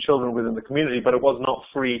parents and children within the community, but it was not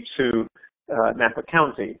free to Napa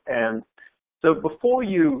County. And so before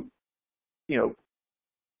you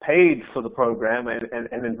paid for the program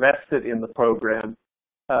and invested in the program,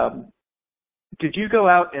 did you go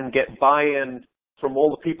out and get buy-in from all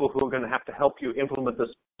the people who are going to have to help you implement this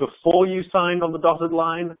before you signed on the dotted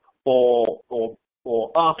line, or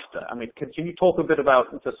after? I mean, can you talk a bit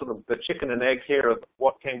about the sort of the chicken and egg here of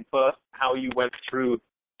what came first, how you went through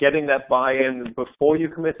getting that buy-in before you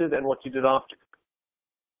committed, and what you did after?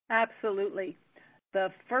 Absolutely.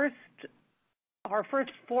 Our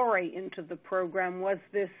first foray into the program was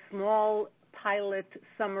this small pilot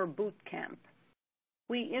summer boot camp.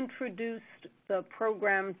 We introduced the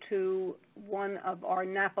program to one of our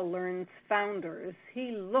Napa Learn's founders.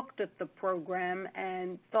 He looked at the program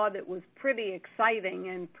and thought it was pretty exciting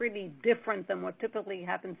and pretty different than what typically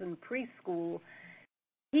happens in preschool.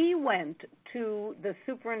 He went to the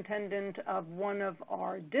superintendent of one of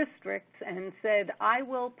our districts and said, I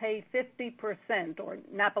will pay 50%, or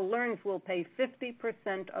Napa Learns will pay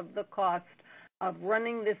 50% of the cost of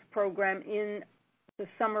running this program in the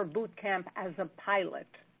summer boot camp as a pilot.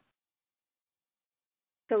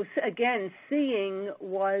 So again, seeing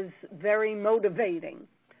was very motivating.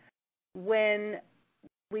 When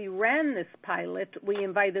we ran this pilot, we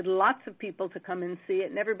invited lots of people to come and see it,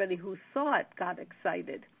 and everybody who saw it got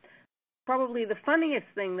excited. Probably the funniest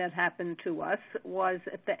thing that happened to us was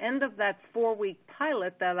at the end of that 4-week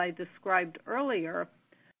pilot that I described earlier,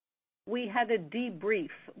 we had a debrief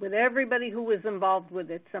with everybody who was involved with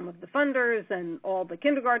it, some of the funders and all the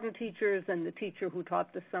kindergarten teachers and the teacher who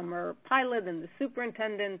taught the summer pilot and the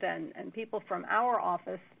superintendent and people from our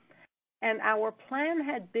office. And our plan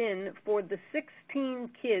had been for the 16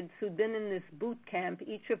 kids who'd been in this boot camp,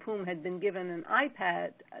 each of whom had been given an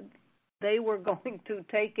iPad, they were going to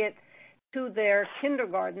take it to their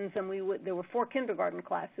kindergartens, and there were 4 kindergarten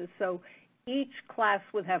classes. So each class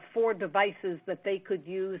would have 4 devices that they could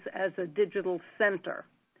use as a digital center.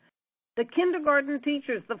 The kindergarten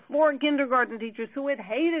teachers, the 4 kindergarten teachers who had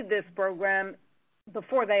hated this program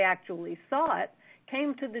before they actually saw it,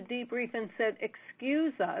 came to the debrief and said,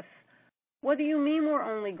 excuse us, what do you mean we're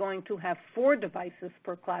only going to have 4 devices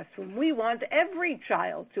per classroom? We want every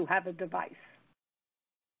child to have a device.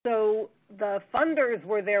 So the funders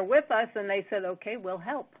were there with us, and they said, okay, we'll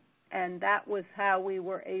help. And that was how we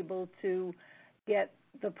were able to get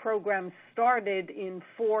the program started in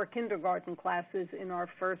 4 kindergarten classes in our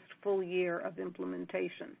first full year of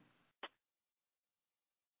implementation.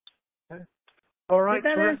 Okay. All right,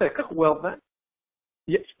 terrific. Well,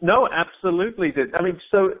 no, absolutely did. I mean,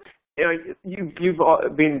 so you've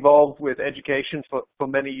been involved with education for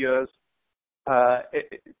many years.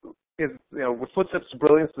 With Footsteps to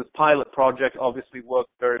Brilliance, this pilot project obviously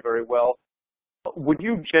worked very, very well. Would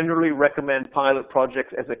you generally recommend pilot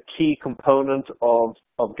projects as a key component of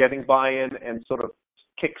getting buy-in and sort of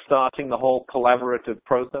kickstarting the whole collaborative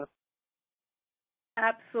process?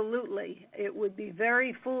 Absolutely. It would be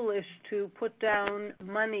very foolish to put down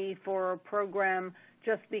money for a program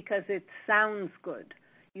just because it sounds good.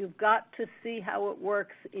 You've got to see how it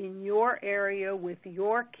works in your area with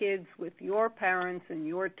your kids, with your parents, and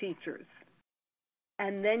your teachers.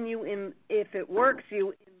 And then if it works,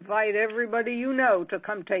 you invite everybody you know to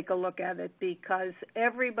come take a look at it, because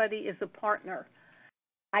everybody is a partner.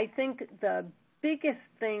 I think the biggest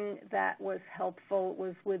thing that was helpful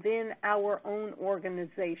was within our own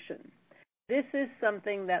organization. This is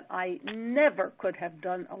something that I never could have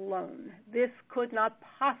done alone. This could not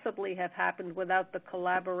possibly have happened without the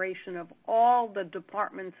collaboration of all the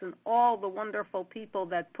departments and all the wonderful people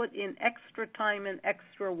that put in extra time and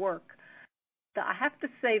extra work. I have to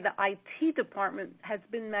say the IT department has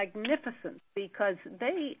been magnificent, because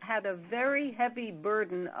they had a very heavy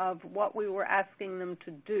burden of what we were asking them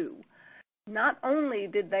to do. Not only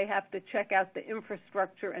did they have to check out the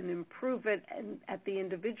infrastructure and improve it at the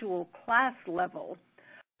individual class level,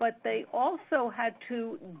 but they also had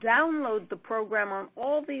to download the program on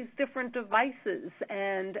all these different devices.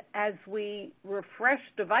 And as we refresh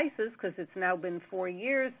devices, because it's now been 4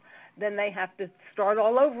 years, then they have to start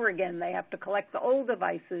all over again. They have to collect the old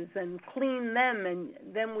devices and clean them, and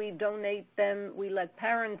then we donate them. We let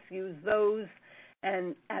parents use those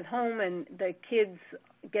and at home, and the kids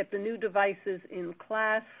get the new devices in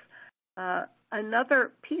class.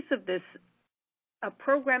 Another piece of this, a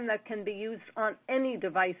program that can be used on any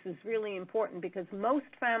device, is really important, because most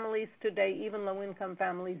families today, even low-income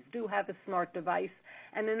families, do have a smart device.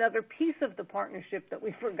 And another piece of the partnership that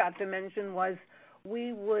we forgot to mention was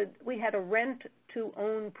we had a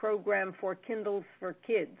rent-to-own program for Kindles for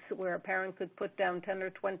Kids, where a parent could put down $10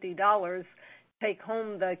 or $20 take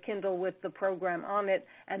home the Kindle with the program on it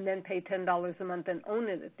and then pay $10 a month and own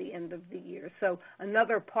it at the end of the year. So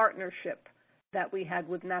another partnership that we had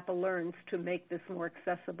with Napa Learns to make this more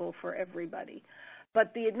accessible for everybody.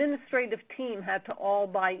 But the administrative team had to all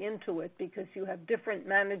buy into it because you have different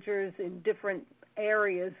managers in different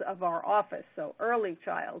areas of our office. So early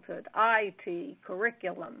childhood, IT,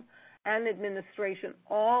 curriculum, and administration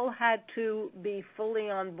all had to be fully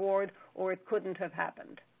on board or it couldn't have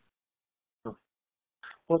happened.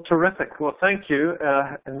 Well, terrific. Well, thank you.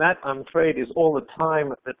 And that, I'm afraid, is all the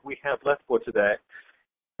time that we have left for today.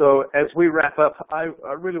 So as we wrap up, I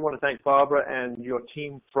really want to thank Barbara and your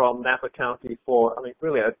team from Napa County for,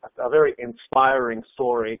 really a very inspiring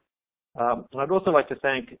story. I'd also like to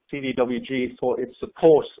thank CDWG for its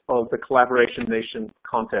support of the Collaboration Nation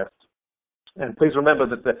contest. And please remember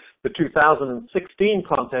that the 2016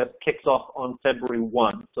 contest kicks off on February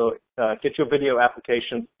 1. So get your video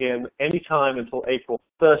application in any time until April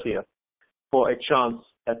 30th for a chance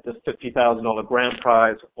at the $50,000 grand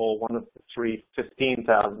prize or one of the three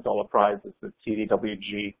 $15,000 prizes that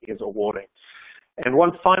CDWG is awarding. And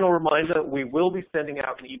one final reminder, we will be sending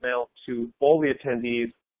out an email to all the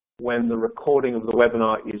attendees when the recording of the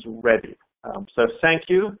webinar is ready. So thank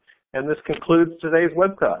you, and this concludes today's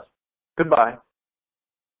webcast. Goodbye.